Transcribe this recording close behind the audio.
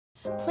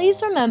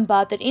Please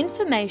remember that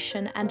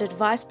information and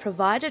advice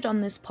provided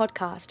on this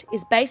podcast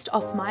is based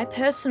off my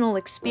personal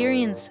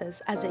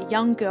experiences as a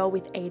young girl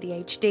with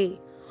ADHD.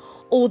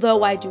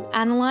 Although I do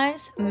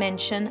analyze,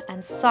 mention,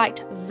 and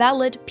cite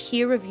valid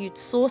peer-reviewed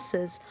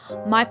sources,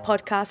 my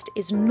podcast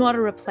is not a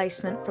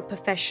replacement for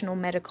professional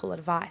medical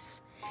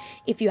advice.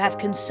 If you have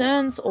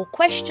concerns or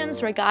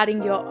questions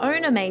regarding your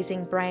own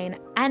amazing brain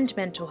and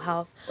mental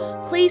health,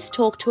 please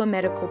talk to a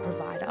medical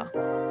provider.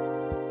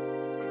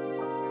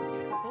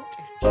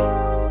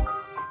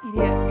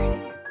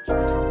 Idiot.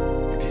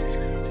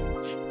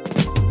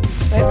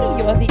 Maybe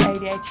you're the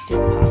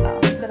ADHD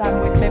partner that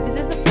I'm with. Maybe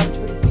there's a plot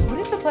twist. What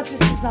if the plot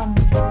twist is I'm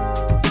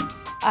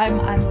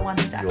the one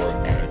who's actually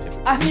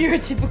neurotypical. I'm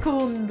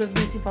neurotypical and the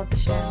Lucy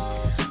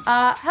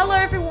Pottersham. Hello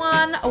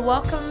everyone,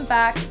 welcome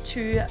back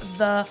to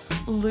the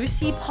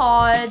Lucy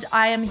Pod.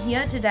 I am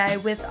here today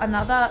with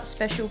another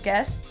special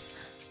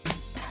guest.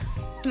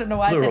 I don't know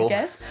why plural. I said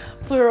guest.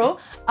 Plural.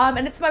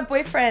 And it's my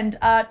boyfriend,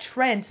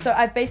 Trent. So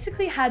I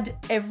basically had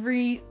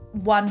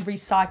everyone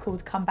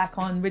recycled come back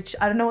on, which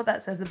I don't know what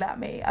that says about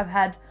me. I've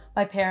had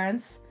my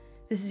parents.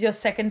 This is your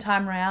second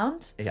time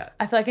round. Yeah.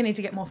 I feel like I need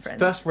to get more friends.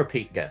 First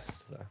repeat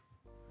guest, though.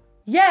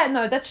 Yeah,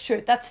 no, that's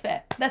true. That's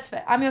fair.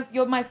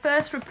 You're my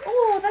first.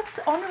 Oh, that's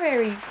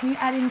honorary. Can you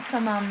add in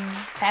some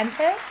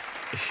fanfare?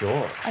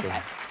 Sure.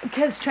 Okay.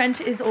 Because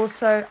Trent is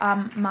also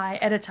my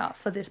editor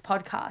for this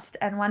podcast,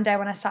 and one day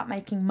when I start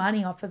making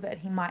money off of it,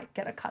 he might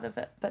get a cut of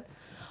it. But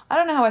I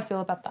don't know how I feel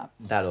about that.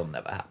 That'll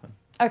never happen.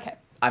 Okay.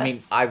 I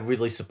mean, I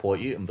really support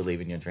you and believe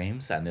in your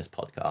dreams and this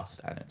podcast,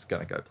 and it's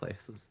going to go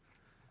places.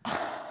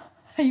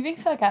 Are you being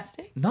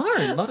sarcastic? No,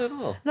 not at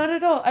all. Not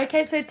at all.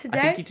 Okay, so today...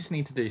 I think you just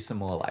need to do some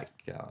more,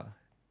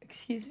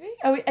 Excuse me?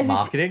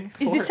 marketing.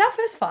 Is this our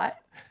first fight?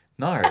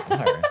 No.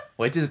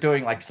 We're just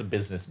doing, some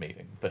business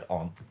meeting, but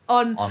on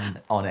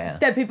air.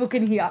 That people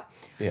can hear.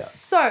 Yeah.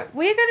 So,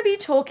 we're going to be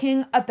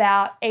talking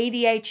about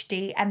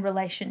ADHD and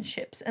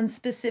relationships, and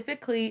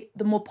specifically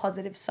the more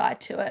positive side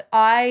to it.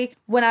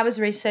 When I was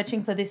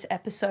researching for this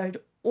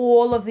episode,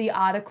 all of the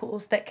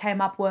articles that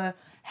came up were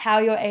how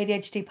your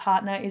ADHD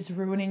partner is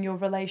ruining your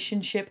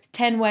relationship,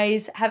 10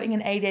 ways having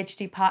an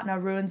ADHD partner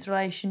ruins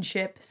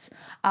relationships.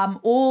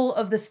 All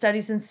of the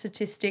studies and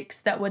statistics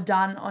that were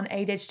done on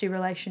ADHD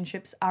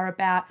relationships are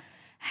about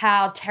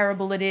how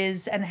terrible it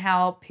is and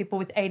how people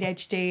with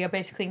ADHD are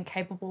basically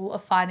incapable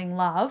of finding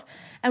love.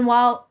 And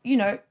while,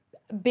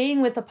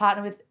 being with a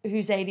partner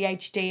who's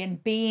ADHD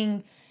and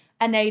being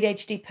an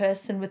ADHD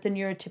person with a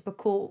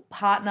neurotypical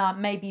partner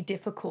may be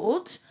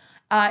difficult,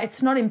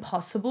 it's not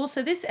impossible.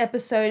 So this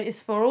episode is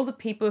for all the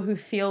people who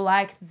feel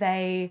like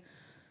they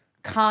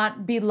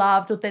can't be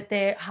loved or that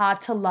they're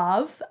hard to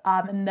love,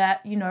 and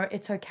that,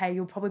 it's okay.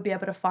 You'll probably be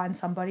able to find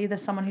somebody.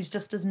 There's someone who's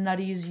just as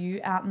nutty as you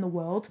out in the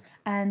world,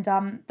 and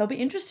they'll be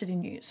interested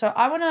in you. So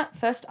I want to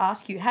first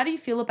ask you, how do you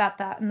feel about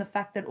that and the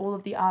fact that all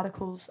of the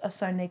articles are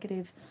so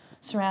negative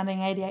surrounding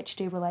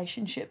ADHD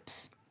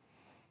relationships?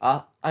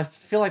 I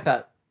feel like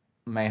that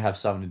may have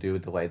something to do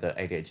with the way that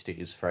ADHD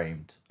is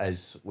framed,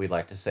 as we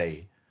like to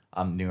say,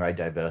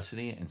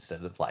 neurodiversity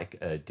instead of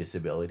a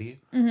disability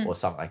or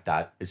something like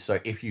that. So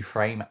if you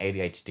frame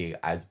ADHD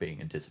as being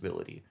a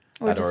disability,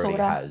 that already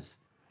has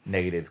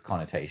negative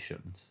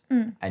connotations,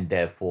 and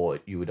therefore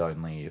you would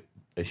only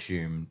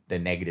assume the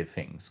negative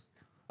things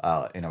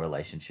in a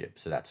relationship.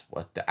 So that's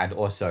and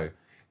also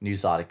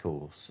news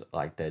articles,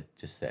 they're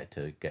just there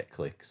to get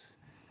clicks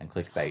and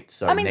clickbait.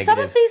 So some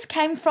of these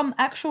came from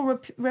actual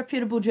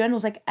reputable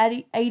journals like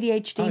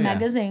ADHD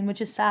magazine,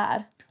 which is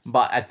sad.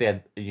 But at the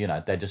end,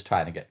 they're just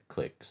trying to get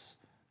clicks.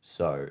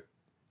 So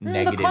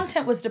the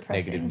content was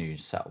depressing. Negative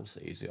news sells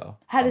easier.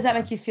 How does that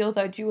make you feel,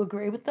 though? Do you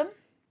agree with them?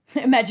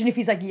 Imagine if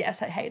he's like,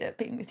 yes, I hate it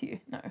being with you.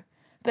 No.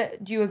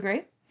 But do you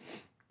agree?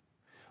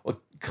 Well,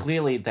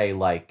 clearly they,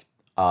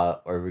 are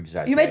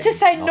over-exaggerating. You meant to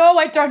say, no,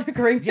 I don't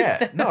agree with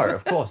them. No,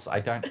 of course, I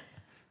don't.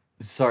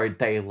 So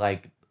they,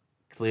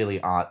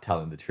 clearly aren't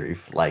telling the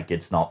truth.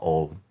 It's not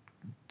all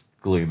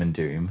gloom and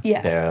doom.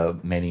 Yeah. There are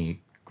many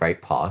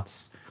great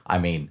parts. I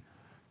mean,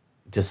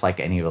 just like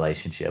any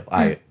relationship,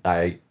 I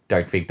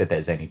don't think that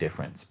there's any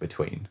difference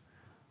between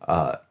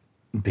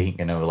being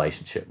in a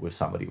relationship with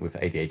somebody with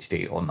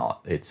ADHD or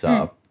not. It's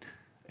I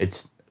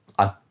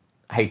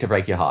hate to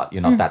break your heart,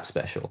 you're not that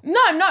special. No,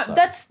 so.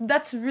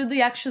 That's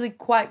really actually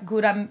quite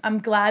good. I'm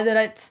glad that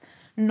it's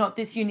not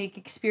this unique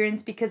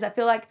experience, because I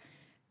feel like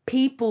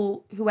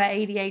people who are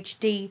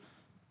ADHD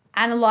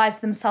analyze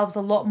themselves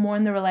a lot more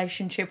in the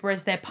relationship,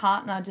 whereas their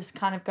partner just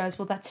kind of goes,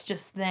 well, that's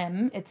just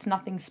them. It's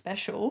nothing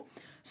special.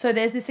 So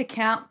there's this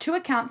two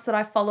accounts that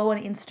I follow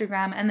on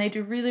Instagram, and they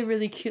do really,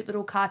 really cute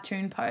little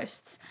cartoon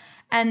posts.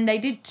 And they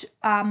did,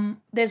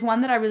 there's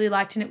one that I really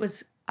liked, and it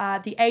was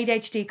the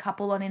ADHD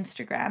couple on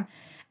Instagram.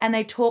 And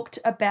they talked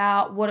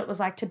about what it was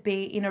like to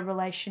be in a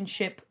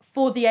relationship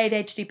for the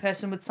ADHD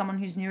person with someone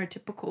who's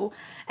neurotypical.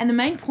 And the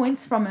main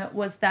points from it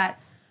was that,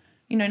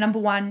 number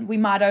one, we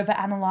might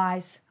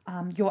overanalyze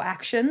your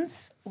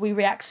actions. We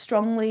react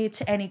strongly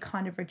to any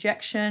kind of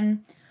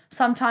rejection.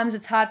 Sometimes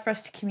it's hard for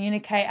us to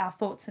communicate our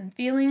thoughts and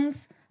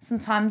feelings.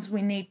 Sometimes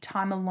we need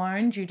time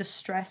alone due to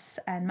stress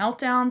and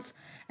meltdowns.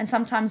 And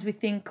sometimes we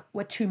think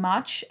we're too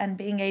much, and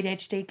being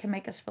ADHD can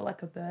make us feel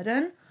like a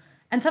burden.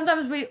 And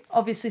sometimes we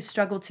obviously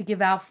struggle to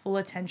give our full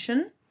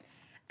attention.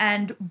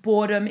 And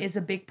boredom is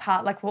a big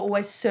part. Like, we're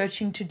always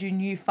searching to do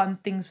new fun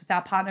things with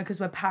our partner because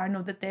we're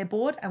paranoid that they're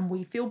bored and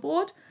we feel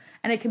bored.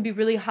 And it can be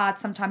really hard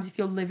sometimes if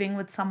you're living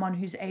with someone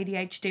who's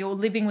ADHD or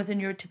living with a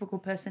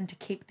neurotypical person to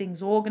keep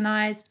things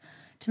organized,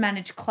 to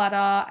manage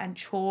clutter and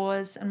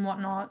chores and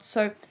whatnot.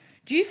 So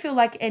do you feel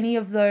like any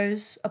of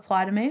those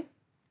apply to me?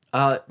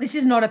 This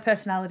is not a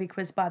personality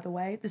quiz, by the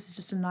way. This is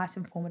just a nice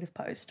informative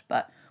post.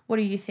 But what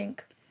do you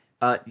think?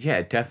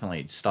 Yeah,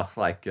 definitely. Stuff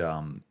like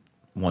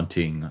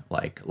wanting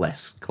like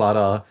less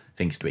clutter,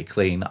 things to be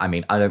clean. I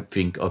mean, I don't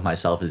think of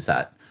myself as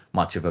that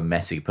much of a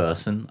messy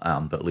person,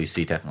 but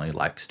Lucy definitely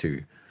likes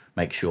to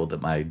make sure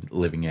that my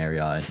living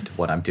area and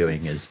what I'm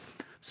doing is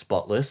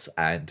spotless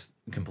and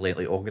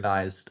completely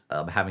organized.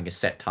 Having a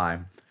set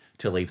time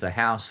to leave the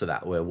house so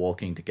that we're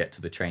walking to get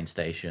to the train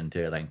station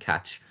to then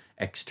catch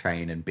X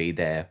train and be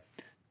there,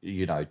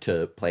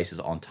 to places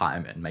on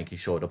time, and making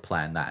sure to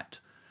plan that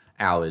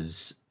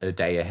hours a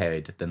day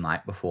ahead the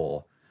night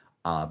before,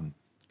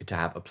 to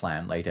have a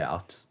plan laid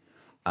out.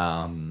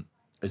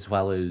 As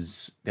well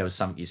as there was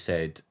something you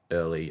said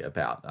early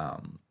about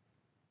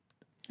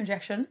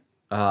Rejection?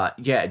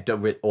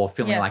 or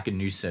feeling Yeah. like a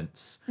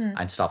nuisance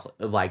and stuff,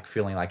 like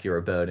feeling like you're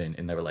a burden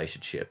in the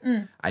relationship.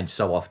 And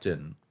so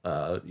often,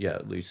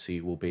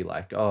 Lucy will be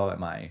like, "Oh,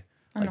 am I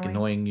like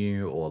annoying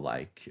you, or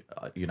like,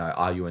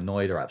 are you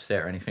annoyed or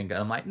upset or anything?" And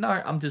I'm like, "No,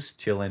 I'm just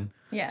chilling.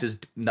 Yeah.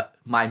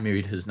 My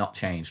mood has not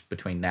changed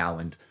between now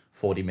and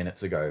 40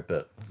 minutes ago,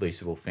 but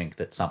Lucy will think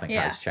that something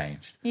has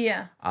changed.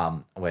 Yeah.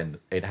 When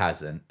it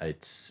hasn't.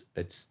 It's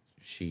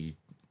she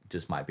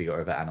just might be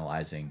over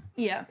analyzing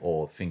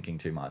or thinking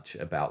too much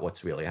about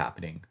what's really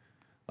happening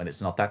when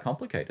it's not that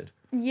complicated.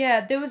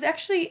 Yeah, there was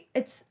actually,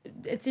 it's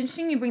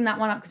interesting you bring that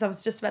one up because I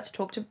was just about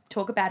to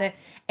talk about it.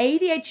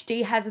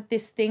 ADHD has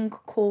this thing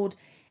called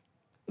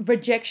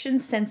rejection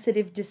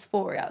sensitive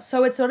dysphoria.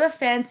 So it's not a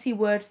fancy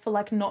word for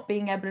like not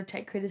being able to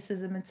take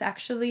criticism. It's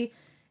actually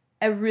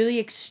a really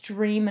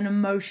extreme and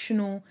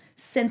emotional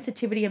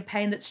sensitivity and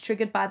pain that's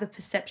triggered by the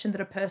perception that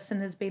a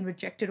person has been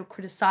rejected or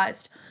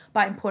criticized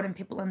by important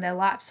people in their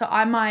life. So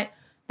I might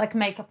like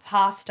make a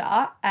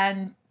pasta,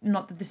 and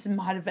not that this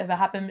might have ever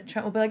happened, but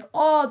Trent will be like,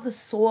 "Oh, the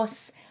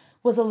sauce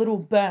was a little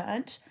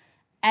burnt."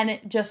 And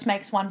it just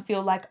makes one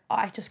feel like, oh,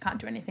 I just can't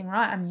do anything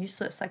right. I'm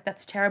useless. Like,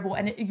 that's terrible.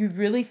 And you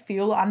really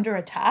feel under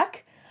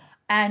attack.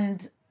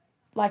 And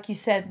like you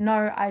said,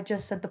 no, I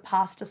just said the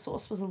pasta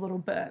sauce was a little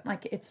burnt.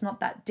 Like, it's not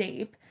that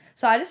deep.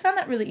 So I just found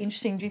that really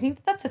interesting. Do you think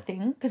that that's a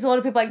thing? Because a lot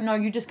of people are like, no,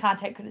 you just can't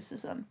take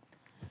criticism.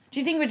 Do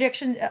you think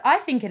rejection... I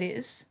think it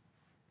is.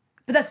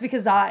 But that's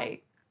because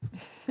it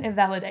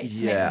validates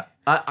me. Yeah.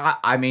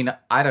 I mean,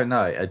 I don't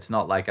know. It's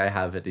not like I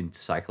have an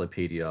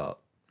encyclopedia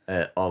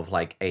of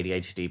like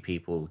ADHD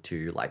people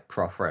to like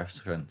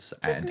cross-reference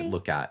and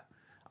look at.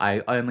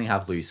 I only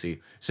have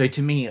Lucy. So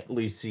to me,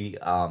 Lucy...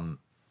 Love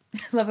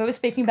it. We're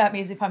speaking about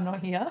me as if I'm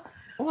not here.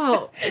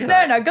 Well...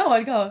 No, go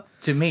on.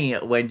 To me,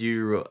 when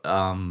you...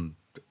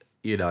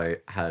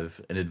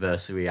 have an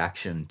adverse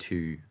reaction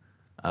to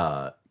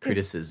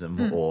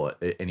criticism or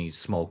any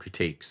small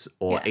critiques,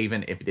 or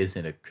even if it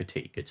isn't a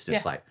critique, it's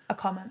just like a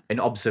comment, an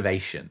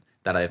observation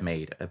that I've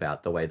made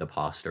about the way the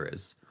pasta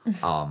is.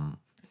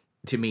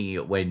 To me,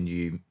 when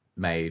you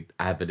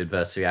have an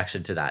adverse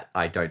reaction to that,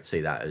 I don't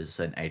see that as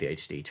an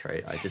ADHD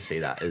trait. I just see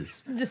that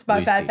as just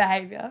my bad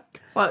behavior.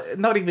 Well,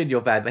 not even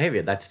your bad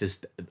behavior. That's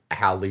just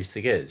how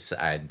Lucy is,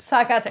 and so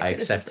I can't take I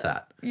accept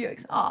that.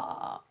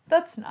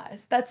 That's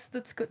nice. That's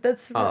good.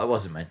 That's it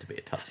wasn't meant to be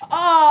a touchy.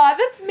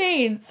 That's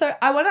mean. So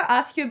I want to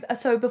ask you.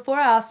 So before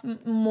I ask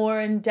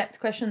more in depth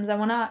questions, I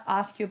want to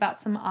ask you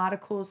about some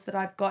articles that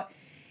I've got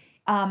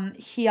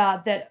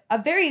here that are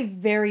very,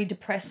 very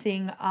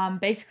depressing.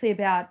 Basically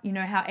about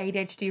how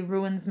ADHD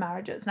ruins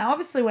marriages. Now,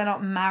 obviously, we're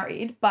not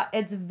married, but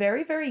it's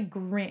very, very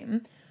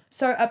grim.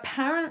 So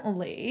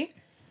apparently,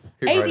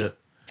 who wrote it?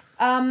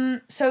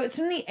 So it's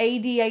from the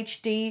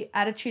ADHD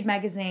Attitude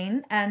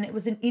magazine, and it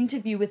was an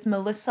interview with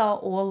Melissa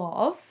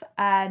Orlov,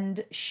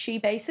 and she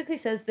basically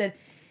says that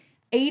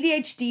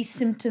ADHD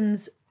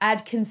symptoms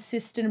add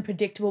consistent and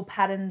predictable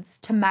patterns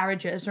to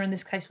marriages, or in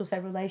this case we'll say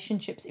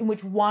relationships, in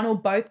which one or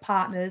both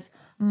partners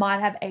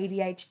might have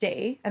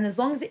ADHD, and as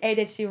long as the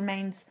ADHD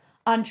remains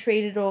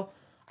untreated or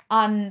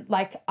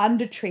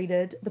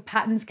undertreated, the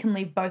patterns can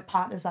leave both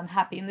partners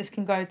unhappy, and this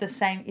can go the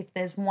same if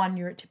there's one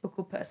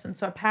neurotypical person.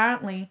 So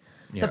apparently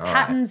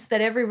patterns that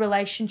every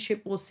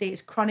relationship will see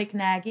is chronic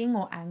nagging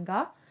or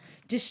anger,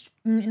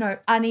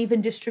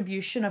 uneven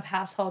distribution of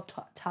household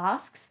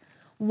tasks.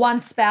 One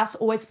spouse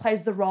always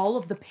plays the role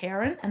of the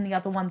parent and the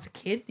other one's a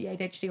kid. The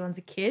ADHD one's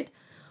a kid.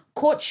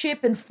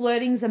 Courtship and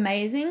flirting's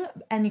amazing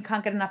and you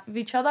can't get enough of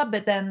each other,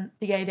 but then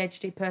the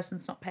ADHD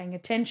person's not paying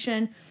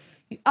attention.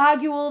 You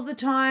argue all of the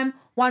time.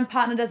 One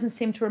partner doesn't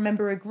seem to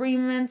remember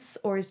agreements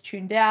or is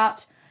tuned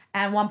out.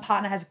 And one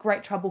partner has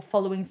great trouble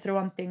following through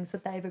on things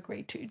that they've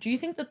agreed to. Do you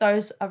think that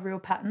those are real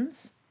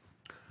patterns?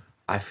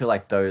 I feel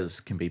like those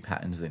can be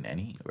patterns in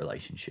any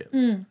relationship.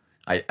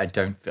 I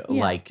don't feel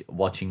Yeah. like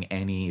watching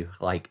any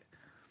like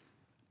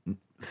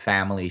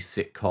family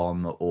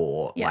sitcom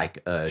or Yeah.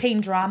 like a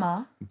Teen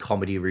drama.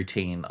 comedy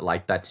routine.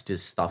 Like that's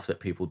just stuff that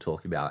people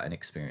talk about and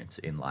experience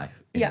in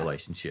life, in Yeah.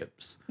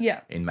 relationships,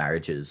 Yeah. in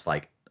marriages.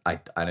 Like I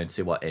don't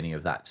see what any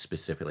of that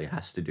specifically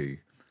has to do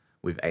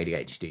with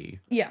ADHD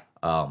Yeah.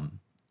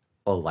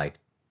 or like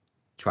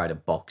try to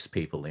box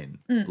people in.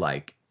 Mm.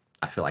 Like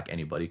I feel like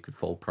anybody could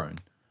fall prone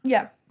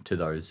Yeah. to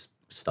those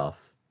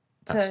stuff.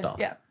 That Those, stuff.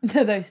 yeah,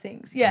 those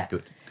things. Yeah.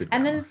 Good And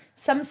grammar. then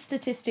some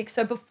statistics.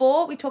 So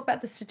before we talk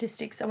about the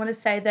statistics, I want to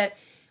say that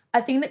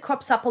I think that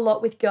crops up a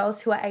lot with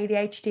girls who are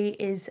ADHD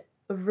is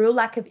a real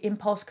lack of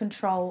impulse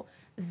control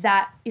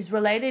that is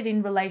related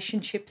in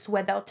relationships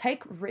where they'll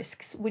take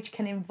risks, which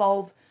can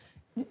involve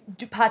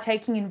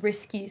partaking in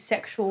risky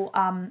sexual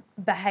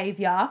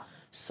behavior.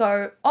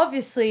 So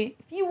obviously,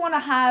 if you want to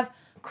have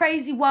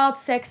crazy wild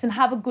sex and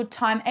have a good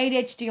time,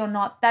 ADHD or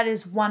not, that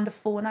is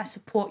wonderful and I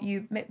support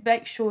you.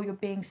 Make sure you're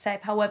being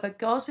safe. However,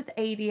 girls with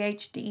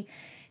ADHD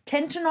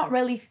tend to not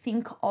really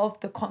think of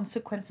the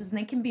consequences and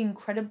they can be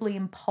incredibly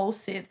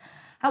impulsive.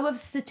 However,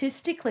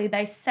 statistically,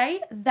 they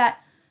say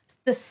that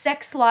the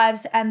sex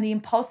lives and the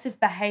impulsive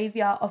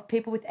behavior of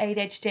people with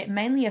ADHD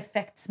mainly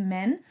affects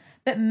men,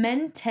 but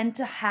men tend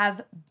to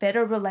have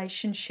better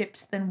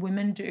relationships than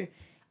women do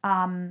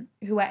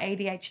who are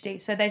ADHD.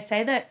 So they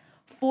say that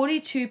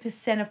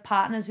 42% of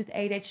partners with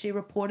ADHD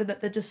reported that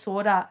the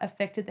disorder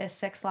affected their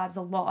sex lives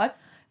a lot,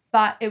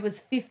 but it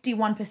was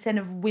 51%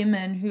 of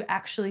women who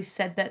actually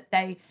said that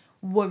they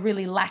were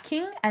really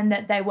lacking and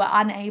that they were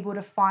unable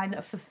to find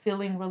a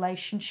fulfilling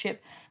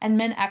relationship, and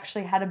men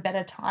actually had a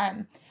better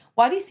time.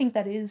 Why do you think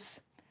that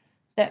is?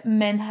 That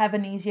men have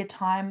an easier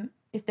time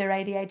if they're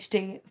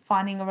ADHD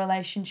finding a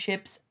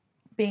relationships,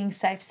 being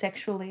safe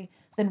sexually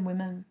than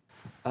women?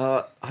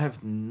 I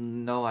have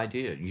no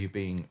idea. You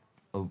being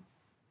a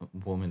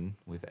woman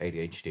with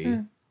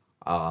ADHD,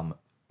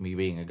 me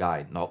being a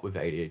guy not with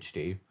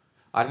ADHD.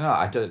 I don't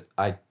know.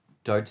 I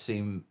don't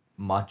see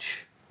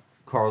much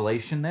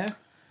correlation there.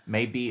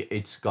 Maybe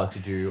it's got to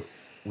do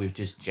with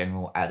just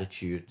general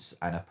attitudes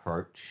and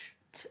approach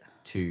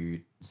to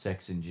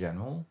sex in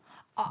general,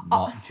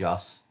 not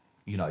just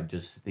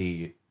just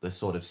the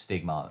sort of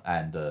stigma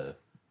and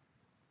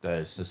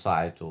the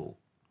societal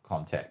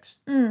context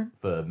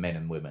for men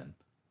and women.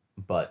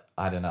 But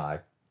I don't know. I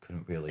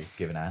couldn't really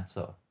give an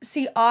answer.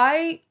 See,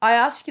 I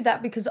ask you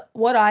that because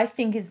what I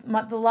think is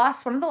the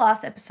last one of the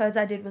last episodes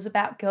I did was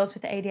about girls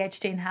with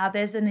ADHD and how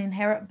there's an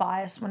inherent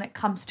bias when it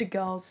comes to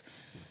girls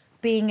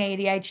being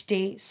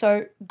ADHD.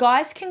 So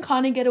guys can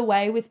kind of get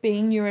away with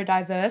being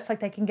neurodiverse, like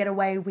they can get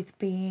away with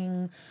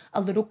being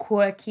a little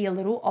quirky, a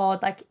little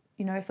odd, like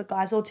if a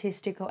guy's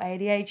autistic or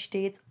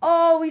ADHD, it's,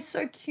 oh, he's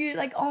so cute,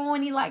 like, oh,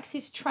 and he likes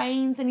his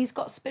trains and he's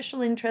got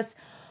special interests.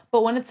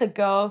 But when it's a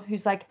girl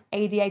who's like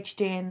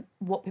ADHD and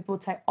what people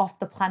would say off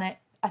the planet,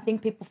 I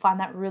think people find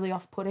that really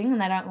off-putting and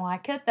they don't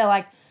like it. They're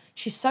like,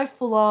 she's so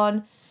full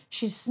on,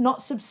 she's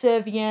not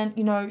subservient,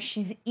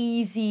 she's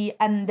easy,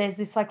 and there's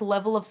this like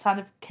level of kind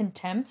of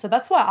contempt. So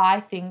that's why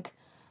I think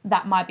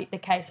that might be the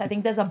case. I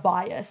think there's a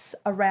bias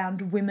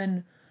around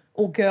women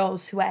or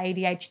girls who are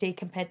ADHD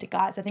compared to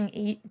guys. I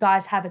think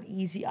guys have it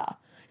easier.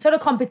 It's not a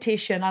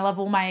competition. I love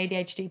all my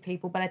ADHD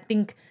people, but I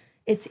think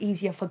it's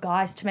easier for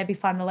guys to maybe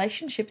find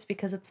relationships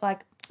because it's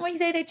like, oh,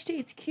 he's ADHD.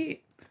 It's cute.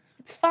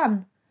 It's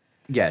fun.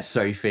 Yeah,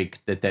 so you think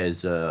that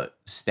there's a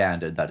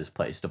standard that is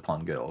placed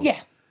upon girls. Yeah,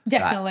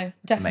 definitely.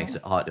 That makes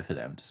it harder for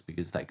them just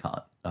because they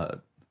can't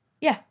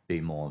yeah, be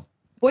more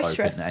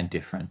boisterous open and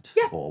different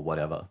or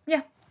whatever.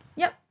 Yeah,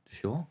 yep.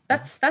 Sure.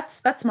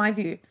 That's my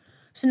view.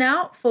 So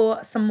now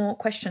for some more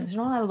questions.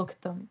 You're not allowed to look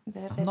at them.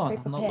 They're I'm not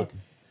pre-prepared.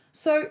 looking.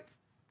 So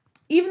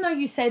even though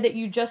you say that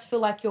you just feel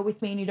like you're with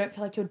me and you don't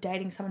feel like you're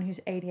dating someone who's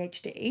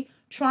ADHD,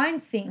 try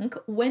and think,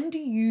 when do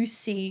you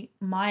see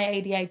my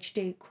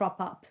ADHD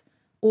crop up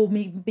or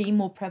me be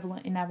more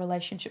prevalent in our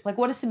relationship? Like,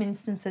 what are some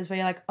instances where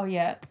you're like, oh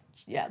yeah,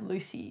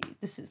 Lucy,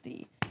 this is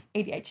the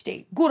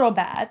ADHD, good or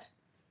bad?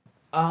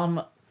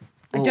 Like,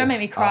 don't make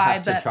me cry. I'll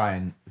have to try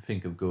and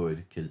think of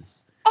good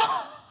because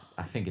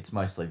I think it's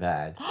mostly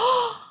bad.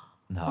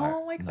 No.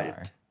 Oh my god.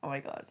 No. Oh my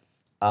god.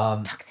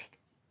 Toxic.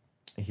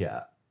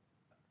 Yeah.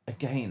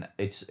 Again,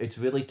 it's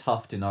really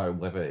tough to know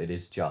whether it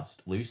is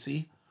just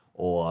Lucy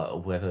or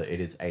whether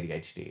it is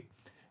ADHD.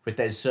 But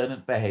there's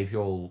certain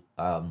behavioral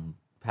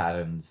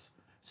patterns,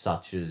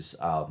 such as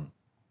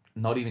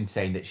not even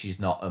saying that she's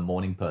not a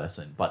morning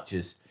person, but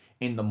just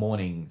in the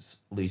mornings,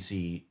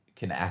 Lucy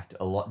can act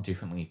a lot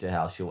differently to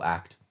how she'll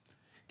act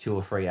 2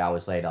 or 3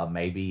 hours later,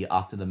 maybe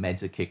after the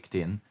meds are kicked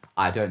in.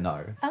 I don't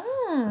know.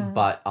 Oh.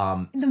 But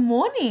in the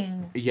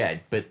morning. yeah,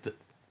 but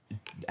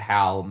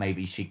how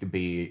maybe she could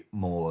be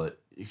more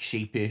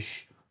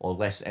sheepish or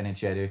less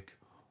energetic,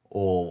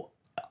 or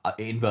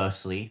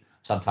inversely,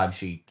 sometimes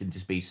she can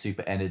just be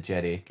super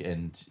energetic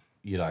and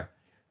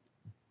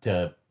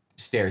to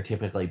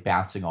stereotypically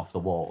bouncing off the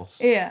walls.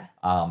 Yeah.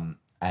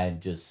 And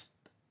just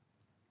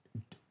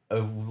a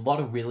lot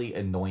of really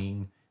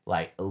annoying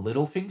like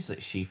little things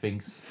that she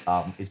thinks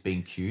is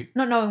being cute.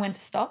 Not knowing when to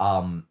stop.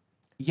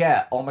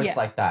 Yeah, almost Yeah.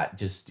 like that.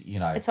 Just, you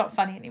know, It's not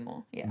funny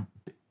anymore. Yeah.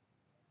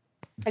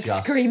 Like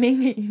just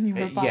screaming in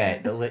your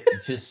apartment.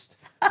 just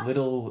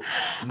little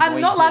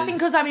I'm not laughing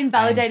because noises I'm and-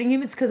 invalidating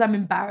him. It's because I'm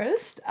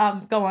embarrassed.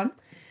 Go on.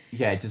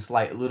 Yeah, just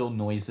like little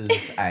noises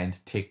and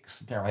ticks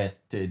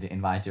directed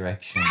in my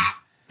direction.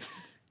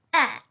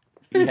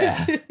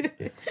 Yeah.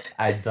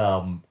 And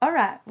All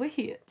right, we're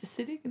here, just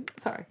sitting.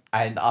 Sorry.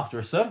 and after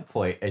a certain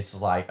point, it's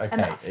like, okay,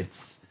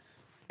 Enough.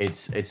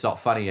 it's not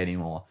funny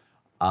anymore.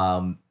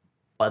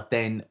 But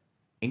then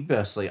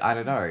inversely, I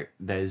don't know.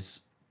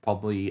 There's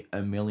probably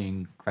a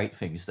million great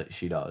things that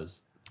she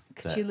does.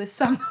 Could you list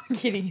some? I'm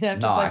kidding. You don't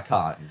No, I have to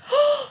post- can't.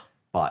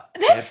 But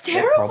That's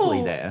they're probably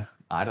terrible. there.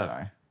 I don't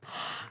know.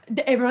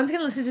 Everyone's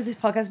gonna listen to this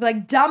podcast, and be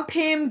like, "Dump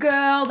him,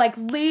 girl. Like,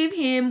 leave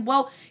him."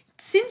 Well,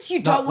 since you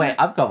No, don't wait, want.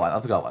 I've got one.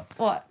 I've got one.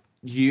 What?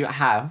 You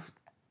have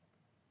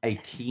a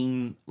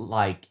keen,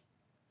 like,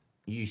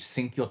 you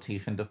sink your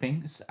teeth into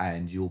things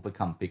and you'll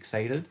become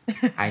fixated.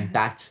 And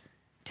that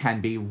can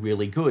be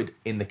really good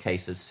in the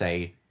case of,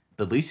 say,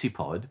 the Lucy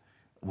Pod,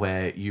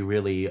 where you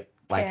really,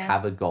 like, Yeah.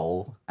 have a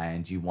goal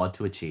and you want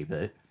to achieve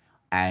it.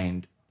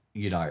 And,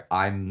 you know,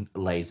 I'm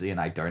lazy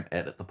and I don't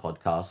edit the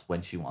podcast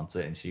when she wants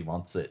it, and she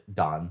wants it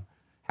done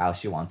how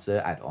she wants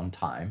it and on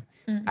time.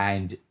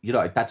 And, you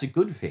know, that's a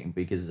good thing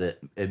because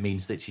it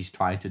means that she's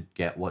trying to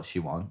get what she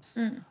wants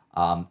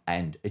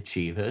and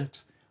achieve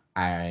it.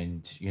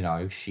 And, you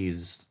know,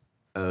 she's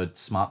a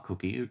smart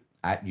cookie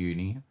at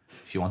uni.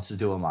 She wants to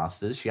do a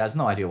master's. She has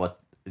no idea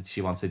what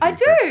she wants to do I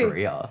for a do.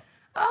 career.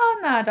 Oh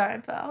no, I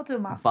don't. But I'll do a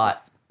master's.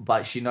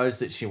 But she knows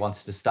that she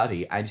wants to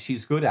study and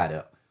she's good at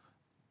it.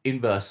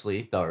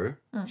 Inversely, though,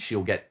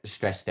 she'll get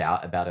stressed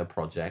out about her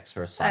projects,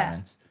 her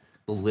assignments.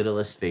 The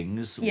littlest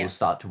things Yeah. will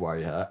start to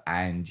worry her,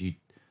 and you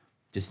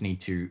just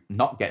need to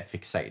not get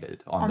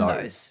fixated on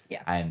those,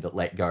 yeah. and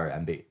let go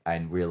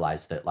and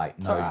realize that, like,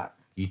 no, alright.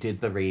 you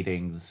did the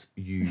readings,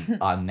 you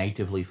are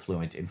natively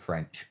fluent in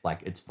French,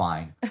 like, it's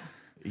fine.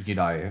 You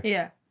know,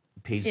 Yeah.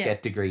 please Yeah.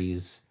 get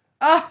degrees,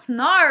 Oh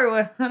no,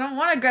 I don't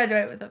want to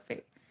graduate with a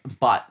P.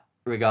 but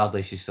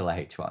regardless, she's still a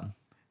H1.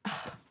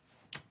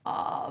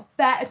 Oh,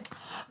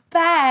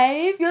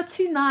 babe, you're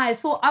too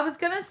nice. Well, I was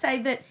gonna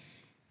say that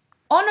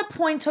on a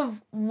point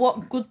of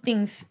what good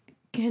things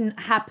can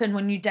happen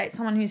when you date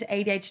someone who's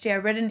ADHD, I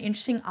read an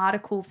interesting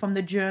article from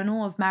the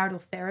Journal of Marital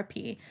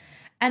Therapy.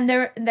 And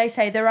they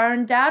say there are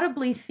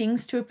undoubtedly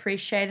things to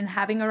appreciate in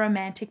having a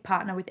romantic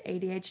partner with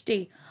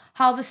ADHD.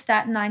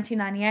 Halverstadt in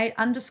 1998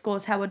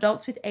 underscores how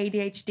adults with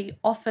ADHD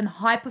often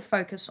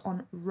hyper-focus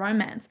on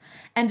romance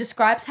and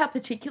describes how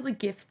particular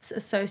gifts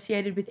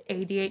associated with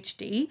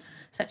ADHD,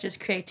 such as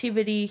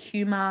creativity,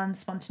 humor, and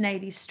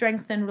spontaneity,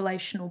 strengthen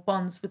relational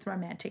bonds with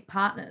romantic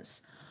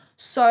partners.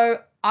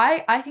 So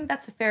I think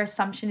that's a fair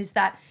assumption, is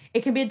that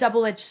it can be a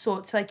double-edged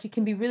sword. So, like, you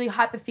can be really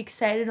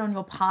hyper-fixated on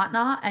your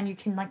partner and you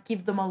can, like,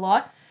 give them a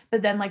lot.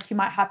 But then, like, you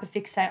might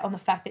hyper-fixate on the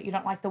fact that you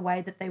don't like the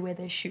way that they wear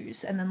their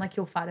shoes. And then, like,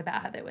 you'll fight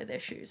about how they wear their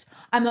shoes.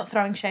 I'm not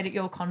throwing shade at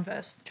your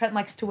Converse. Trent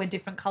likes to wear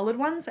different coloured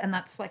ones, and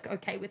that's, like,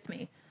 okay with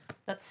me.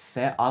 That's...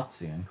 They're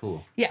artsy and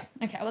cool. Yeah,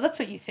 okay, well, that's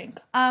what you think.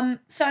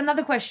 So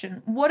another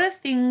question. What are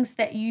things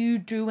that you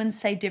do and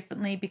say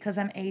differently because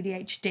I'm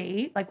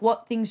ADHD? Like,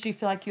 what things do you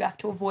feel like you have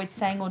to avoid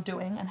saying or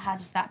doing, and how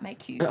does that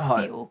make you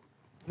feel?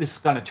 This is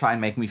going to try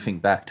and make me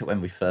think back to when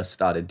we first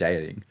started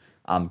dating.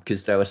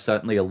 Because there were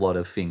certainly a lot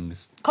of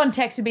things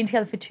Context, we've been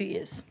together for 2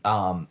 years.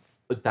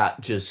 that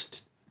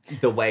just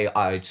the way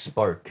I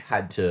spoke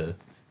had to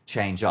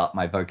change up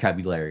my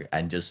vocabulary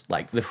and just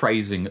like the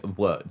phrasing of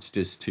words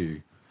just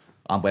to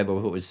whether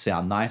it would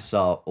sound nicer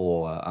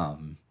or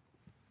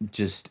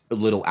just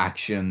little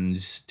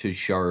actions to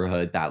show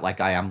her that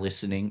like I am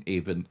listening,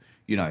 even,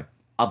 you know,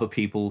 other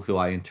people who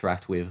I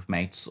interact with,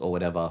 mates or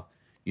whatever,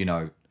 you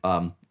know,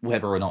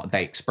 whether or not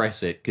they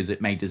express it, because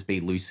it may just be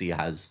Lucy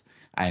has,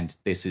 and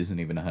this isn't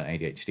even her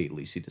ADHD.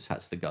 Lucy just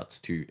has the guts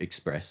to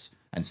express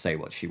and say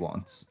what she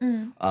wants.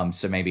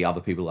 So maybe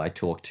other people I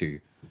talk to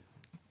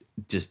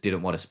just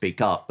didn't want to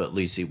speak up, but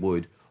Lucy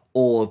would,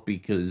 or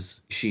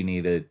because she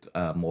needed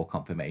more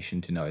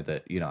confirmation to know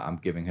that, you know, I'm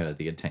giving her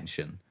the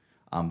attention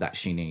that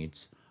she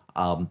needs.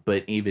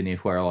 But even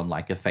if we're on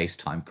like a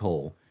FaceTime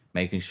call,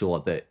 making sure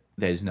that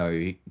there's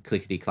no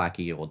clickety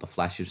clacky or the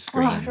flash of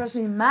screens Oh, it drives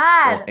me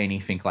mad. or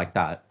anything like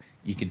that.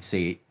 You can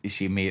see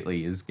she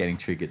immediately is getting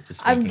triggered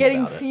just thinking I'm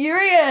getting about it.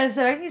 furious.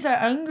 It makes me so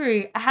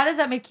angry. How does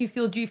that make you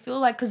feel? Do you feel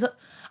like, because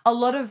a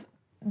lot of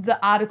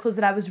the articles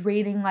that I was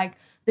reading, like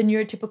the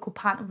neurotypical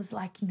partner was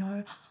like, you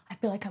know, I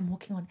feel like I'm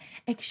walking on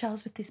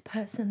eggshells with this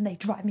person. They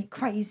drive me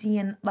crazy.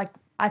 And like,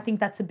 I think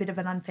that's a bit of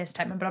an unfair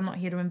statement, but I'm not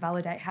here to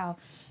invalidate how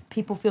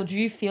people feel. Do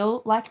you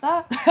feel like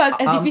that?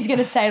 As if he's going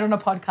to say it on a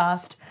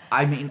podcast.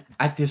 I mean,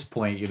 at this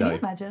point, you Can know, you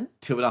imagine?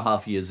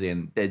 2.5 years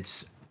in,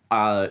 it's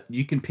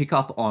you can pick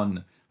up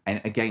on, and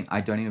again, I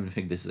don't even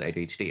think this is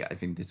ADHD. I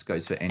think this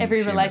goes for any Every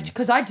human. relationship,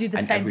 because I do the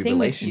And same every thing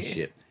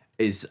relationship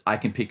is I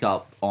can pick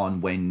up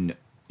on when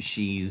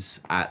she's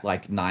at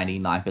like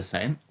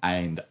 99%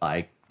 and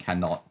I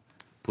cannot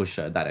push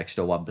that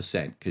extra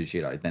 1% because,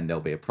 you know, then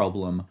there'll be a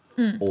problem.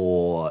 Mm.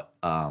 Or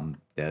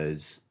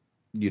there's,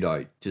 you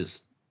know,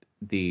 just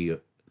the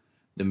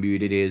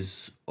mood it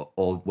is,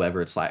 or whether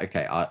it's like,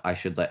 okay, I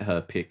should let her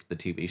pick the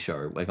TV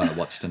show we're gonna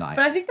watch tonight.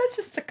 But I think that's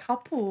just a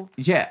couple.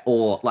 Yeah,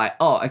 or like,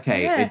 oh,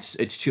 okay, Yeah.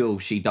 it's chill.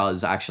 She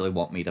does actually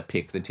want me to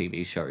pick the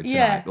TV show tonight.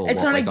 Yeah, or it's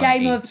what not we're a gonna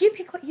game of eat. you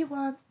pick what you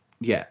want.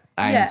 Yeah,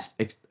 and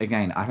Yeah.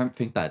 again, I don't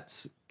think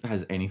that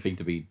has anything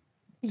to be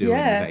doing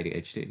Yeah. with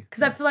ADHD.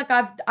 Because I feel like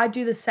I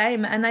do the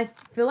same, and I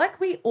feel like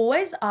we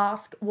always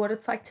ask what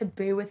it's like to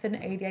be with an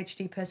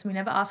ADHD person. We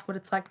never ask what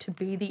it's like to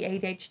be the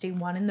ADHD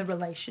one in the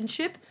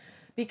relationship,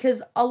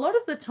 because a lot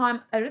of the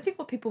time, I don't think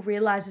what people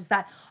realize is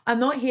that I'm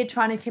not here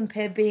trying to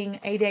compare being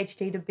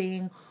ADHD to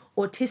being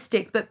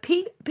autistic, but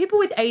people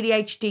with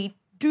ADHD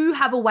do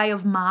have a way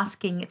of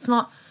masking. It's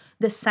not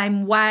the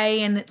same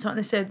way, and it's not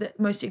necessarily the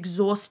most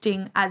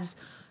exhausting as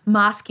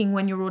masking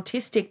when you're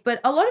autistic. But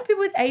a lot of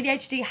people with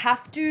ADHD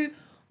have to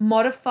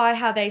modify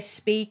how they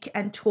speak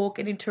and talk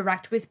and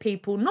interact with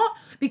people, not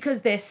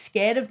because they're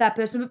scared of that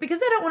person, but because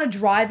they don't want to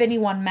drive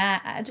anyone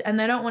mad and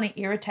they don't want to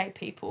irritate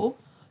people.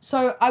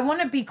 So I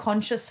want to be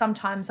conscious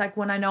sometimes, like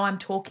when I know I'm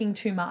talking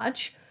too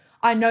much,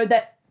 I know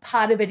that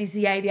part of it is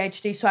the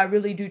ADHD. So I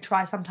really do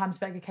try sometimes to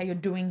be like, okay, you're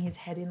doing his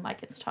head in,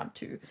 like it's time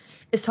to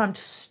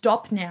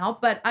stop now.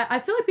 But I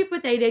feel like people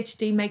with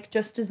ADHD make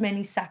just as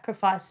many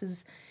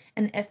sacrifices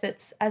and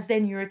efforts as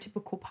their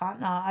neurotypical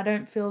partner. I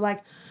don't feel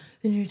like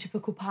the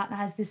neurotypical partner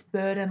has this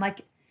burden.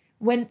 Like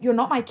when you're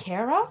not my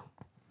carer,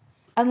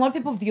 and a lot of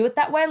people view it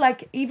that way.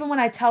 Like even when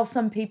I tell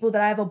some people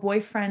that I have a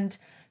boyfriend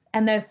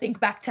and they think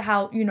back to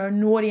how, you know,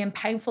 naughty and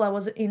painful I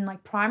was in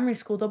like primary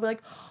school, they'll be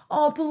like,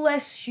 oh,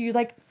 bless you.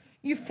 Like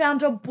you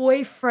found a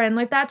boyfriend.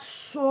 Like that's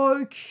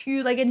so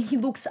cute. Like, and he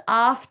looks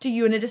after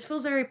you. And it just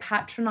feels very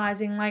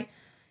patronizing. Like,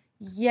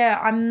 yeah,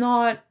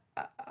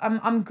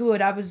 I'm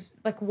good. I was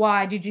like,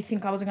 why did you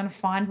think I wasn't going to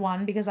find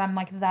one? Because I'm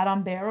like that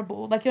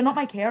unbearable. Like you're not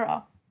my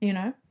carer, you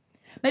know?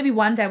 Maybe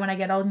one day when I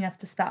get old and you have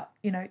to start,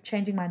 you know,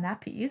 changing my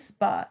nappies,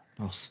 but...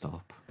 Oh,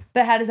 stop.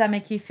 But how does that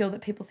make you feel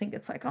that people think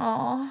it's like,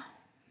 oh,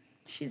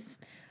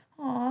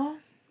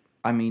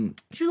 I mean...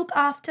 Did you look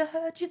after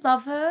her? Did you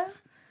love her?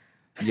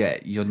 Yeah,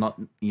 you're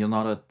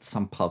not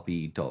some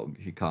puppy dog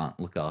who can't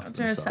look after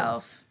themselves.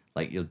 Herself.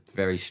 Like, you're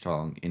very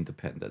strong,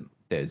 independent.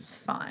 There's...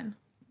 It's fine.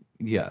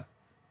 Yeah.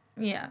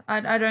 Yeah,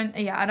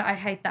 I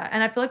hate that.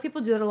 And I feel like people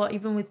do that a lot,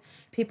 even with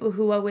people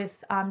who are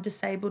with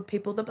disabled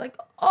people. They'll be like,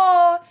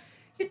 oh,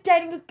 you're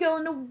dating a girl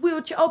in a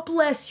wheelchair. Oh,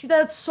 bless you.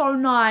 That's so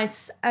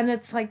nice. And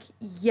it's like,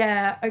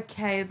 yeah,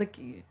 okay. Like,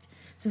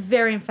 it's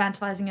very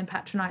infantilizing and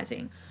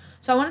patronizing.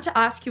 So I wanted to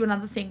ask you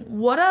another thing.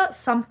 What are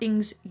some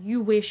things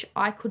you wish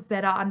I could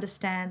better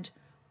understand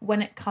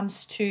when it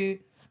comes to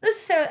not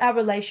necessarily our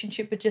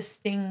relationship, but just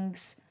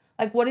things?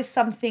 Like, what is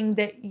something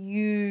that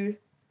you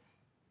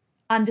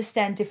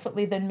understand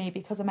differently than me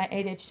because of my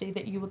ADHD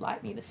that you would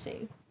like me to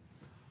see?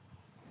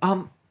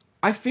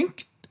 I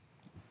think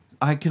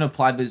I can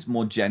apply this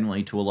more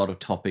generally to a lot of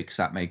topics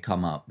that may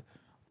come up.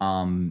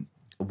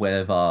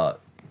 Whether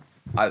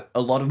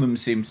a lot of them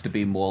seems to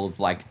be more of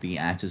like the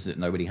answers that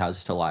nobody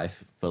has to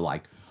life for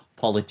like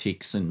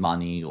politics and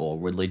money or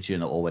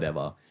religion or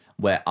whatever,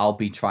 where I'll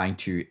be trying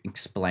to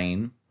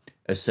explain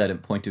a certain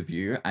point of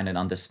view and an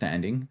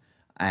understanding,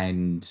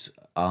 and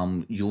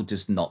you'll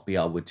just not be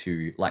able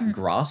to like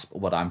grasp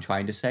what I'm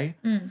trying to say.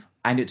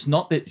 And it's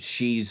not that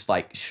she's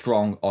like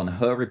strong on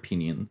her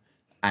opinion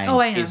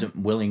and isn't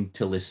willing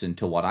to listen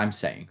to what I'm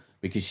saying,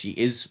 because she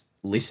is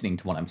listening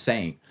to what I'm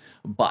saying,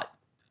 but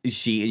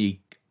she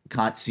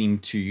can't seem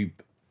to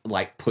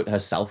like put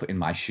herself in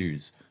my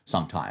shoes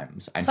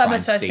sometimes and So I'm try a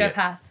and see it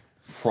sociopath.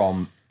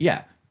 from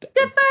good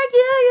for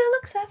you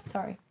look so...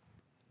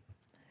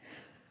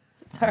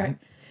 Sorry.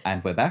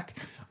 And we're back.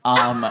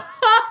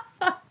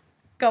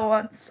 Go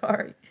on,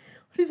 sorry.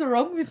 What is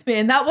wrong with me?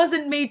 And that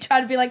wasn't me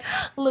trying to be like,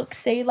 look,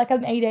 see, like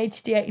I'm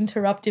ADHD, I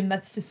interrupt him.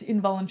 That's just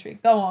involuntary.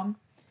 Go on.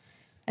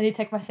 I need to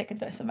take my second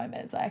dose of my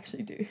meds. I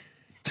actually do.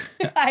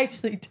 I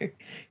actually do.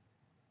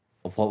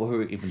 What were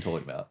we even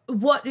talking about?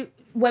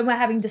 When we're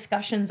having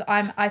discussions,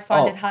 I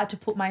find it hard to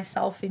put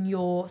myself in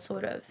your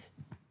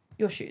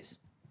shoes.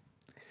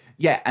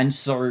 Yeah, and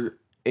so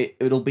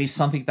it'll be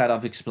something that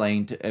I've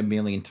explained a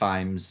million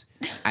times,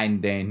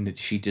 and then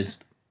she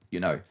just,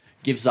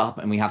 gives up,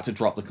 and we have to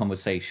drop the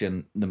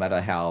conversation, no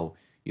matter how,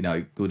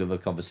 good of a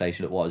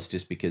conversation it was,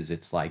 just because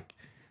it's like,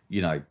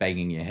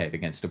 banging your head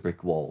against a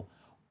brick wall.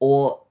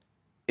 Or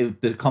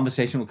the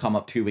conversation will come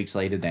up 2 weeks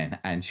later then,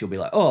 and she'll be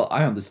like, oh,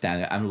 I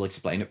understand it, and we'll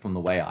explain it from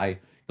the way I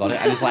got it.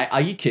 And it's like,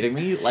 are you kidding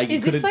me? Like,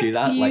 you couldn't do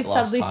that like last time. Is this like you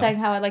suddenly saying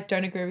how I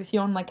don't agree with you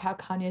on like how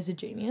Kanye's a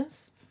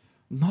genius?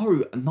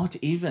 No, not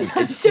even.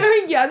 I'm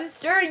stirring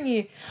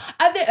you.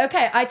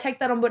 I take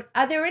that on board.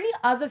 Are there any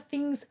other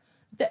things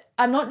that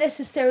are not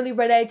necessarily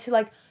related to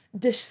like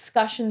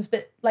discussions,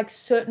 but like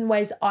certain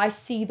ways I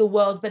see the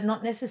world, but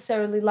not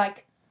necessarily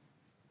like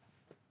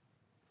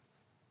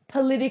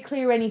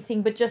politically or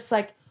anything, but just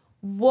like,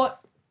 what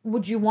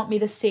would you want me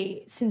to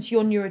see since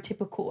you're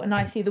neurotypical and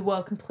I see the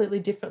world completely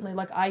differently?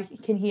 Like I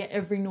can hear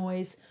every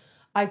noise.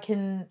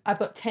 I've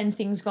got 10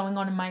 things going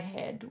on in my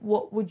head.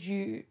 What's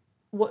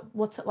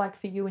it like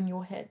for you in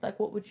your head? Like,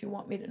 what would you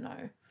want me to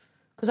know?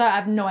 Because I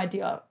have no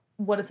idea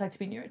what it's like to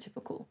be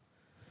neurotypical.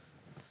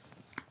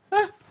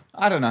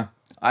 I don't know.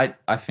 I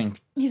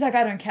think He's like,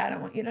 I don't care. I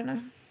don't want you to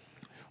know.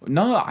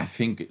 no. I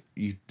think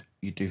you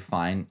do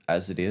fine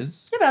as it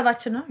is. Yeah, but I'd like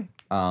to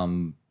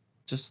know.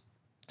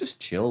 Just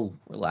chill,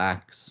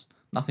 relax.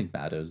 Nothing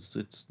matters.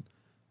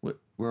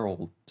 We're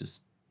all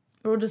just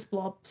We're all just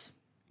blobs.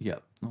 yeah.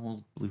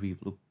 All bloopy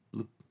bloop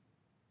bloop.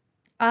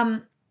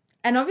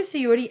 And obviously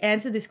you already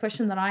answered this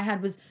question that I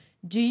had was,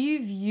 do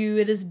you view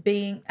it as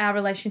being, our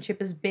relationship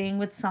as being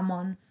with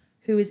someone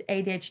who is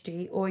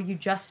ADHD, or are you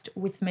just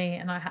with me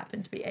and I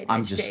happen to be ADHD?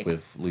 I'm just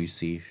with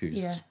Lucy,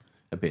 who's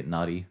a bit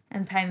nutty.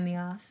 And pain in the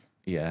ass.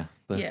 Yeah,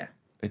 but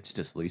it's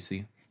just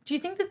Lucy. Do you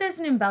think that there's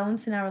an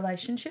imbalance in our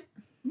relationship?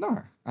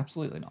 No,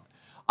 absolutely not.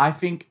 I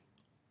think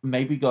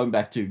maybe going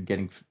back to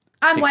getting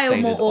I'm way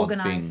fixated more on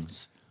organised.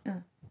 things.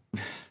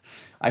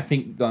 I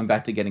think going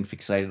back to getting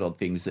fixated on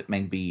things, that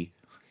maybe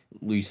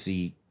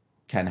Lucy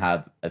can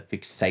have a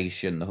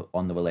fixation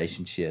on the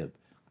relationship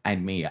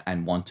and me,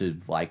 and want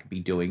to like be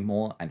doing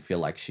more and feel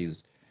like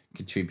she's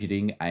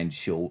contributing, and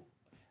she'll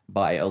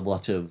buy a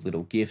lot of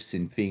little gifts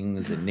and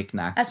things and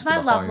knick-knacks. That's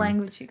my love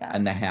language, you guys.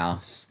 And the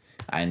house,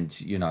 and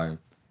do you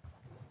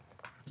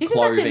think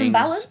that's even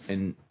balanced?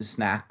 And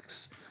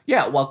snacks.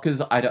 Yeah, well,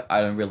 because I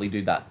don't really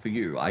do that for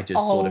you. I just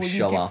sort of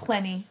show up.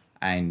 Plenty.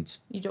 And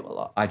you do a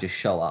lot. I just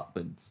show up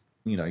and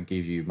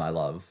give you my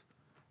love.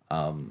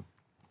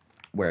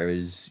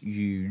 Whereas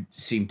you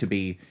seem to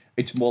be,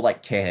 it's more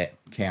like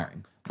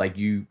caring. Like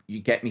you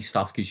get me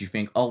stuff because you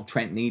think, oh,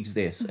 Trent needs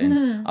this,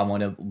 and I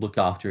want to look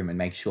after him and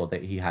make sure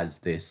that he has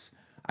this.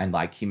 And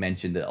like he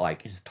mentioned that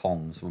like his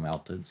tongs were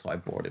melted, so I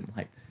brought him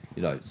like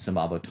some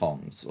other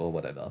tongs or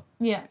whatever.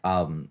 Yeah.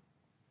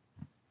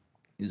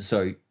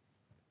 So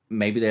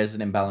maybe there's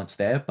an imbalance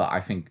there, but I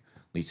think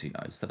Lucy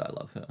knows that I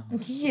love her.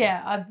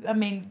 Yeah, I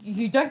mean,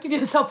 you don't give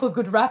yourself a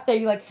good rap there.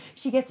 You're like,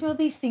 she gets me all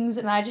these things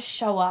and I just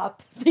show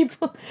up.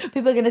 People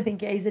are going to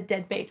think, yeah, he's a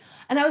deadbeat.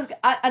 And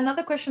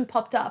another question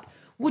popped up.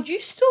 Would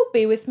you still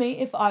be with me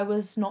if I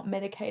was not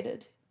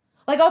medicated?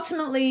 Like,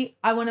 ultimately,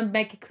 I want to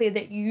make it clear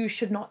that you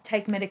should not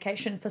take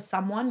medication for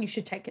someone. You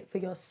should take it for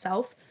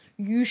yourself.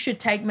 You should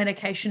take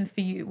medication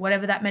for you.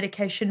 Whatever that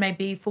medication may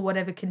be for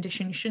whatever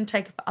condition, you shouldn't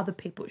take it for other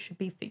people. It should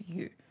be for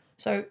you.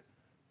 So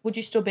would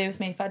you still be with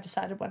me if I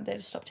decided one day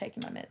to stop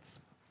taking my meds?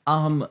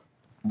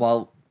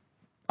 Well,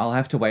 I'll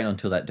have to wait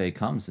until that day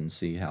comes and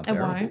see how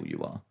bearable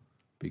you are.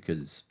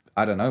 Because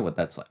I don't know what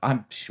that's like.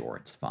 I'm sure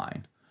it's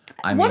fine.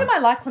 What am I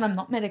like when I'm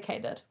not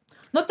medicated?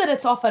 Not that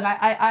it's often.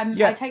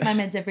 I take my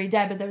meds every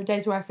day, but there are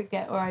days where I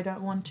forget or I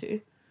don't want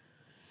to.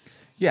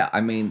 Yeah,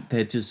 I mean,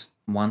 they're just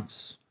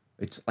once...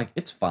 It's like,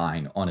 it's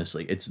fine,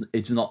 honestly.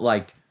 It's not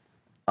like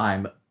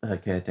I'm her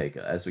caretaker,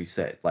 as we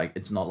said. Like,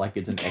 it's not like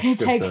it's an extra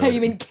burden. Caretaker,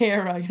 you mean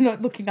carer. You're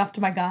not looking after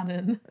my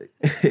garden.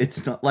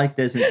 It's not like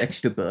there's an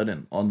extra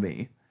burden on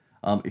me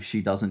if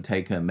she doesn't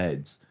take her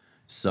meds.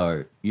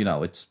 So,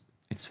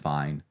 it's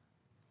fine.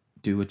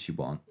 Do what you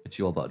want. It's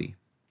your body.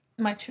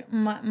 My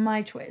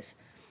choice.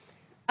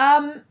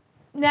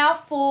 Now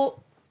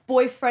for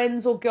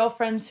boyfriends or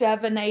girlfriends who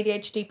have an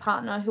ADHD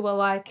partner who are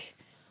like,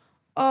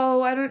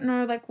 oh, I don't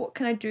know, like, what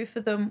can I do for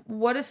them?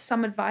 What is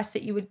some advice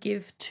that you would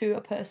give to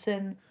a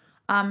person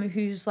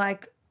who's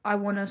like, I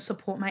want to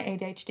support my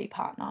ADHD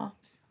partner?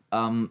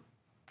 Yeah,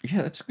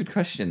 that's a good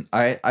question.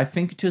 I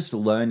think just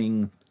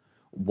learning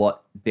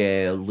what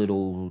their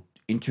little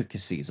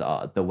intricacies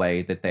are, the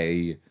way that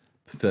they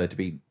prefer to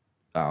be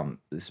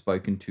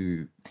spoken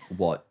to,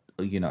 what,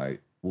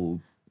 will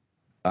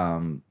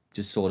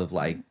just sort of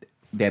like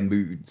their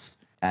moods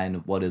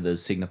and what are the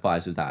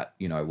signifiers of that,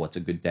 what's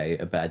a good day,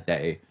 a bad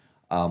day.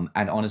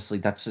 And honestly,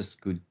 that's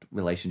just good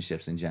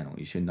relationships in general.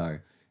 You should know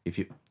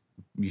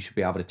you should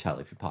be able to tell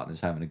if your partner's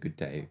having a good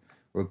day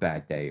or a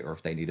bad day, or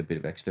if they need a bit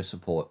of extra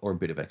support or a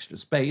bit of extra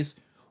space,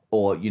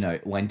 or,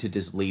 when to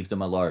just leave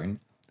them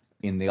alone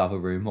in the other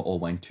room, or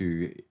when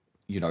to,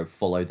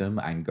 follow them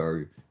and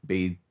go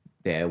be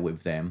there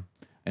with them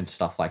and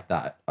stuff like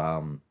that.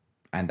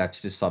 And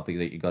that's just something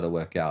that you got to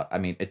work out. I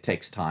mean, it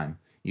takes time.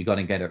 You're going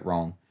to get it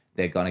wrong.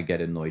 They're going to get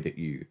annoyed at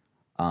you.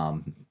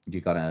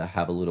 You're going to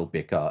have a little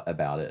bicker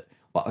about it.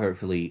 But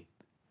hopefully,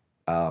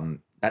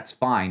 that's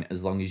fine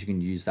as long as you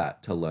can use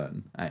that to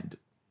learn and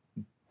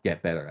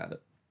get better at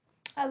it.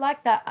 I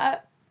like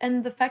that.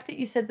 And the fact that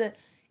you said that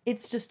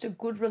it's just a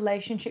good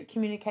relationship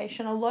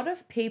communication. A lot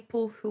of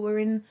people who are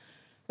in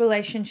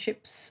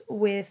relationships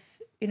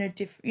with,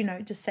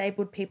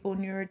 disabled people,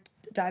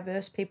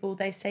 neurodiverse people,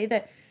 they say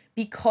that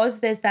because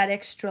there's that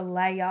extra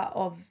layer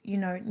of,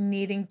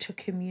 needing to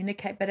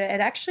communicate better, it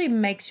actually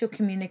makes your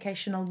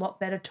communication a lot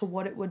better to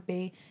what it would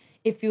be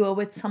if you were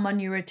with someone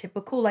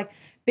neurotypical. Like,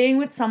 being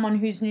with someone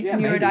who's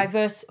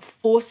neurodiverse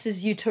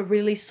forces you to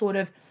really sort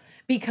of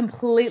be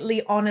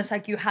completely honest.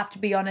 Like, you have to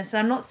be honest. And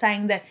I'm not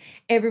saying that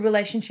every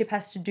relationship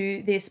has to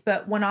do this,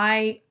 but when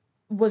I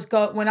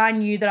when I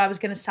knew that I was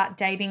going to start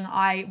dating,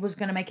 I was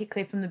going to make it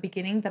clear from the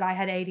beginning that I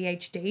had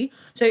ADHD.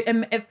 So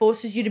it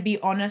forces you to be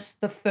honest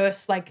the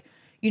first, like,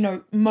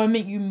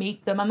 moment you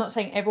meet them. I'm not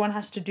saying everyone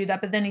has to do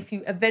that, but then if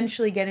you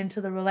eventually get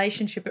into the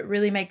relationship, it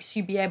really makes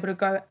you be able to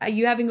go, are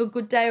you having a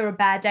good day or a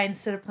bad day,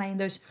 instead of playing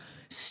those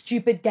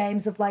stupid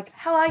games of like,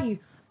 how are you?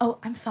 Oh,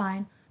 I'm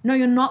fine. No,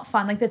 you're not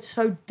fine. Like, that's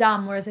so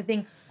dumb. Whereas I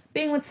think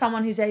being with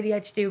someone who's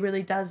ADHD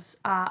really does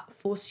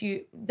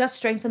does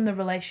strengthen the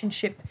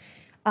relationship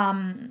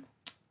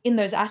in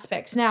those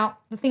aspects. Now,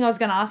 the thing I was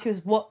going to ask you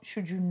is, what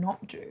should you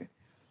not do?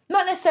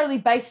 Not necessarily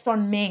based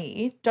on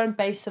me. Don't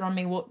base it on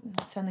me.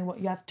 That's only what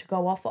you have to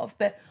go off of.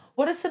 But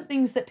what are some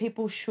things that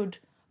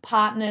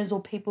partners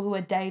or people who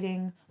are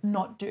dating,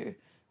 not do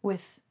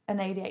with an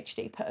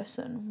ADHD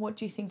person? What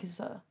do you think is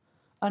a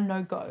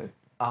no-go?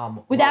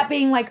 Without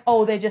being like,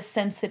 oh, they're just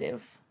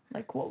sensitive.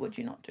 Like, what would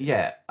you not do?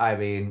 Yeah, I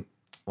mean,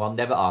 well,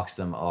 never ask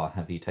them, oh,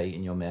 have you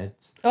taken your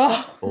meds?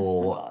 Oh,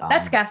 or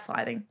that's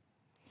gaslighting.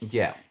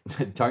 Yeah,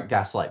 don't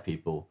gaslight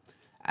people.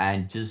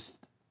 And just,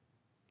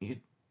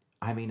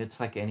 it's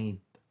like any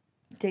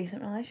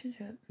decent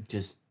relationship.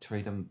 Just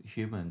treat them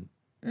human,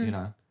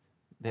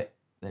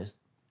 There's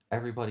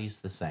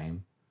everybody's the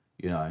same,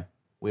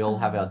 We all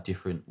have our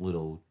different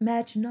little...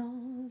 Imagine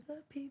all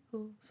the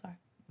people. Sorry.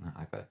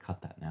 I better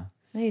cut that now.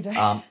 No, you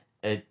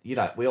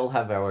don't. We all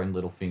have our own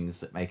little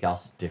things that make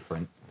us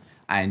different.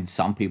 And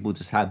some people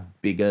just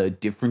have bigger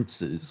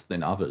differences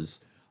than others.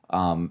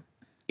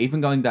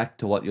 Even going back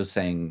to what you're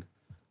saying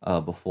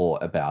before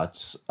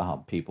about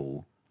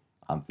people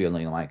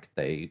feeling like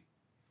they,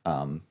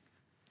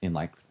 in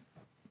like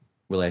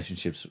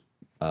relationships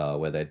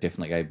where they're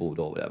differently abled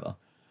or whatever,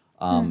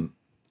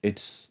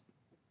 it's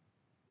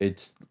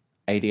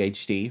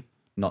ADHD,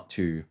 not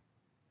to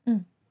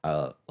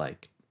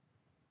like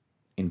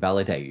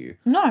invalidate you.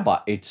 No.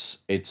 But it's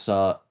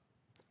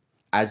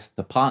as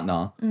the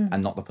partner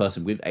and not the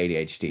person with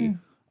ADHD,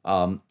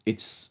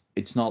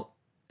 it's not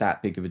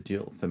that big of a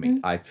deal for me.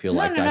 I feel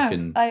I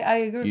can... I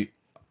agree.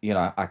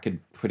 I could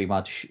pretty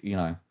much,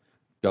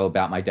 go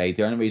about my day.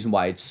 The only reason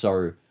why it's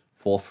so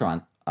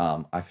forefront,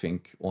 I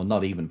think, or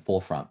not even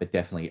forefront, but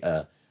definitely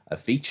a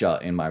feature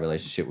in my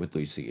relationship with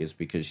Lucy is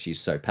because she's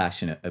so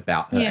passionate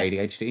about her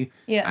ADHD.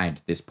 Yeah.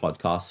 And this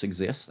podcast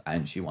exists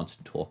and she wants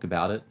to talk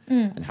about it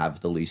and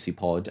have the Lucy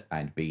pod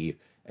and be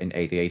an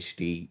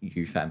ADHD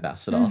youth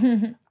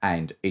ambassador.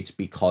 And it's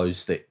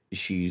because that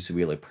she's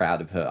really proud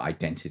of her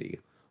identity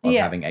of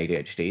having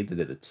ADHD,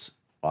 that it's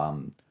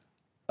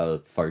a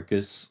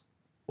focus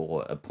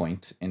or a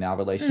point in our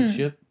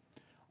relationship.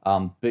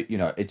 But,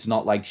 it's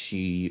not like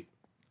she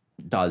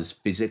does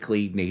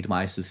physically need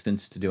my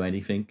assistance to do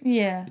anything.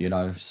 Yeah.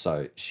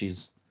 So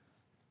she's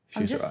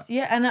just right.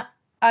 Yeah, and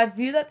I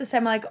view that the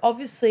same. Like,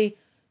 obviously,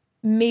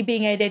 me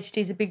being ADHD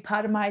is a big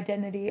part of my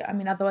identity. I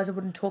mean, otherwise I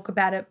wouldn't talk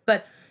about it.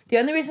 But the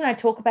only reason I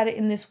talk about it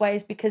in this way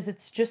is because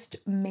it's just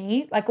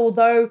me. Like,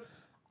 although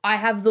I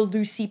have the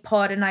Lucy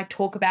pod and I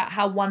talk about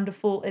how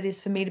wonderful it is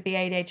for me to be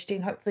ADHD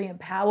and hopefully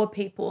empower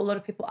people, a lot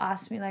of people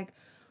ask me, like,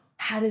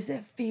 how does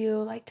it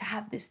feel, like, to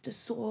have this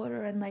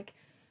disorder? And, like,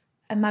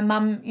 and my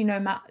mum,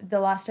 the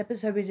last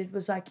episode we did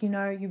was like, you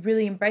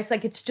really embrace,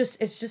 like, it's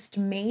just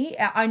me.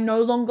 I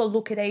no longer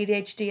look at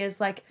ADHD as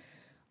like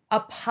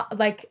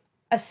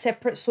a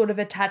separate sort of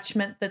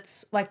attachment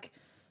that's like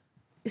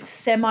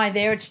semi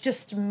there. It's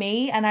just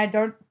me, and I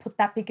don't put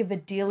that big of a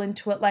deal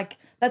into it. Like,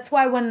 that's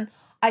why when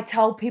I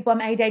tell people I'm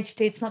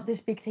ADHD, it's not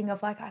this big thing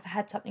of like, I've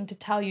had something to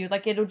tell you.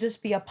 Like, it'll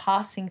just be a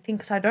passing thing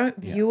because I don't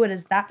view it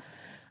as that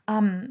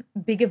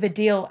big of a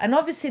deal. And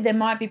obviously there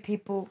might be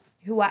people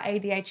who are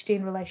ADHD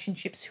in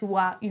relationships who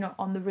are,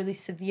 on the really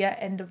severe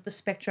end of the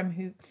spectrum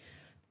who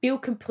feel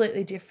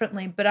completely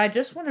differently. But I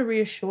just want to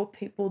reassure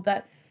people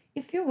that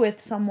if you're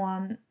with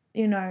someone,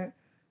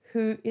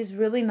 who is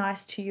really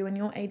nice to you and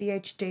you're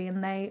ADHD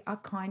and they are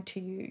kind to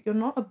you, you're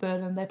not a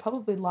burden. They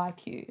probably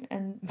like you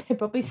and they're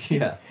probably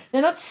they're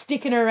not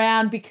sticking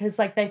around because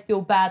like they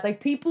feel bad.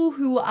 Like, people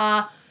who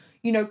are,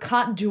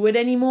 can't do it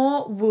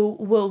anymore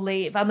will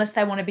leave unless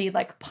they want to be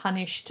like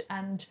punished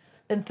and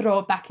then throw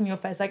it back in your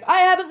face like,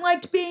 I haven't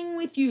liked being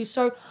with you.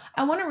 So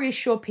I want to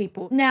reassure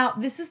people. Now,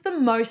 these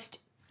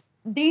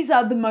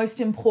are the most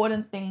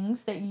important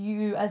things that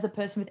you as a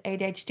person with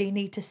ADHD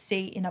need to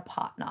see in a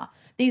partner.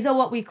 These are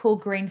what we call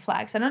green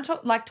flags. I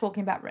don't like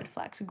talking about red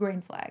flags, green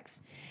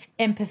flags.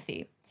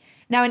 Empathy.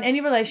 Now, in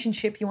any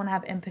relationship, you want to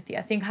have empathy.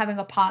 I think having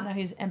a partner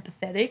who's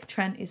empathetic,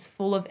 Trent is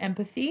full of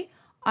empathy.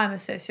 I'm a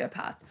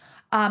sociopath.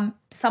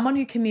 Someone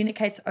who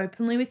communicates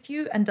openly with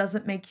you and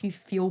doesn't make you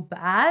feel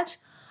bad,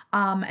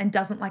 and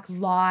doesn't like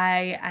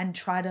lie and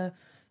try to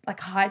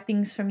like hide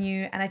things from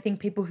you. And I think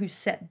people who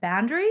set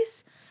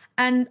boundaries,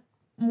 and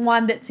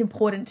one that's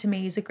important to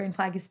me as a green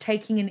flag is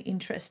taking an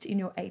interest in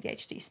your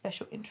ADHD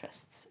special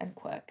interests and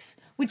quirks,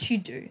 which you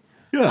do.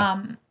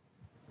 Yeah.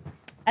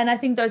 And I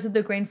think those are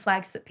the green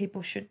flags that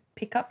people should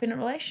pick up in a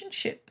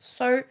relationship.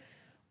 So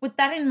with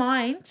that in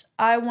mind,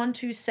 I want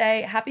to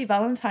say happy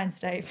Valentine's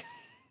Day.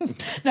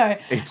 No.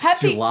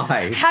 It's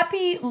July.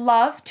 Happy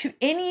love to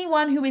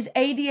anyone who is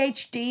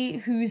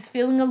ADHD, who's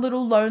feeling a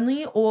little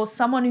lonely, or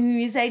someone who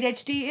is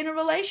ADHD in a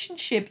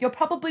relationship. You're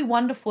probably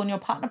wonderful and your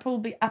partner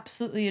probably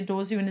absolutely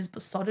adores you and is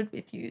besotted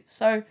with you.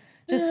 So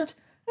just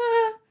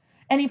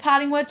any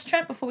parting words,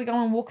 Trent, before we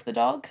go and walk the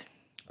dog?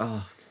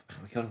 Oh,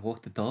 we gotta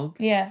walk the dog?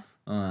 Yeah.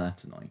 Oh,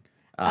 that's annoying.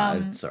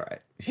 It's all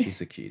right.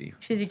 She's a cutie.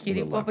 She's a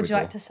cutie. What would you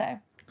like to say?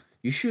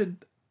 You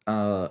should,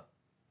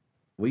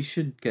 we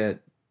should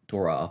get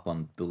Dora up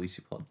on the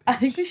Lucy Pod page. I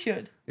think we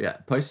should. Yeah,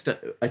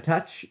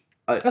 attach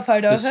a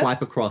photo the of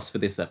swipe across for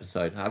this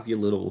episode. Have your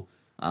little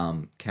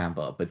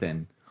Canva, but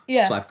then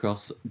swipe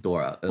across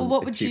Dora.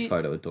 A cute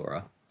photo of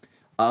Dora.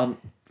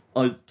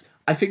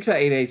 I think for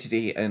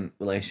ADHD and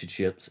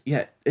relationships,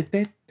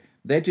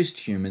 they're just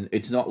human.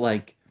 It's not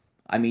like,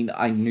 I mean,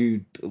 I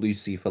knew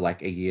Lucy for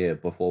like a year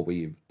before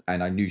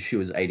and I knew she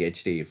was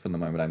ADHD from the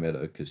moment I met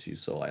her because she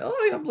saw like,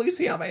 oh, I'm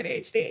Lucy, I'm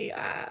ADHD.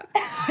 I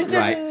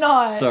did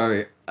not.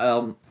 So,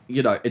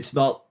 it's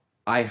not,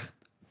 I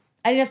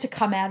didn't have to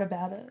come out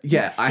about it.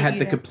 Yeah, I had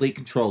the complete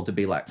control to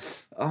be like,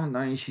 oh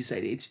no, she's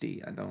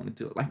ADHD. I don't want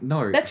to do it. Like,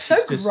 no. That's so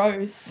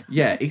gross.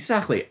 Yeah,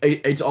 exactly.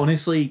 It's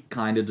honestly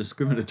kind of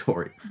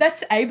discriminatory.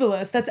 That's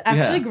ableist. That's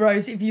actually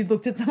gross if you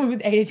looked at someone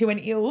with ADHD and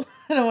went, ew,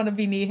 I don't want to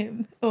be near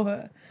him or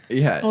her.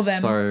 Yeah, or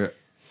them. So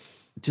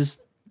just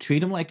treat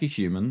them like a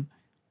human.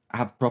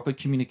 Have proper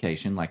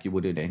communication like you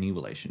would in any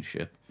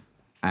relationship.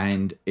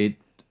 And it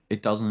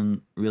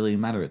doesn't really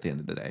matter at the end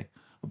of the day.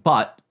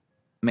 But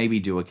maybe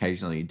do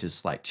occasionally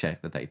just like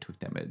check that they took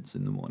their meds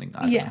in the morning.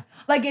 I don't know.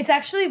 Like it's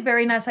actually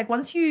very nice. Like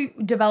once you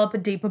develop a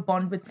deeper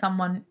bond with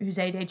someone who's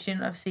ADHD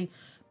and obviously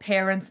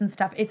parents and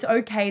stuff, it's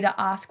okay to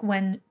ask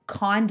when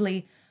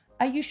kindly,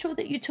 are you sure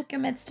that you took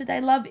your meds today,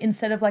 love?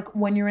 Instead of like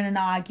when you're in an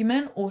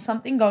argument or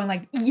something going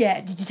like,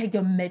 yeah, did you take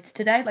your meds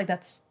today? Like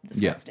that's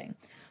disgusting.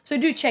 Yeah. So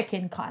do check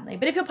in kindly.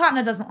 But if your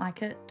partner doesn't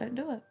like it, don't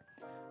do it.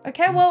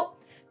 Okay, well,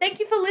 thank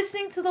you for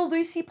listening to the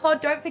Lucy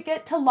Pod. Don't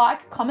forget to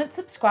like, comment,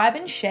 subscribe,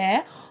 and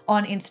share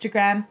on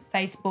Instagram,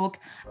 Facebook,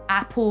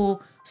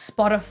 Apple,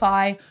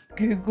 Spotify,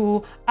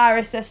 Google,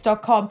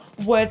 RSS.com,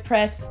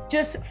 WordPress.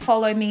 Just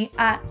follow me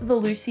at the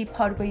Lucy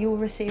Pod where you will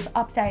receive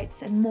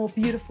updates and more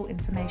beautiful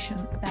information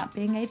about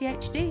being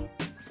ADHD.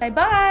 Say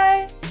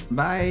bye.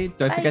 Bye.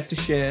 Don't forget to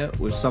share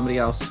with somebody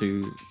else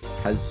who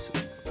has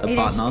a ADHD.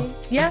 Partner.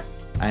 Yeah.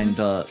 And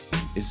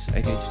is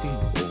ADHD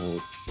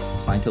or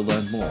trying to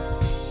learn more.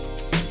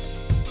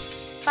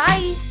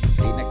 Bye.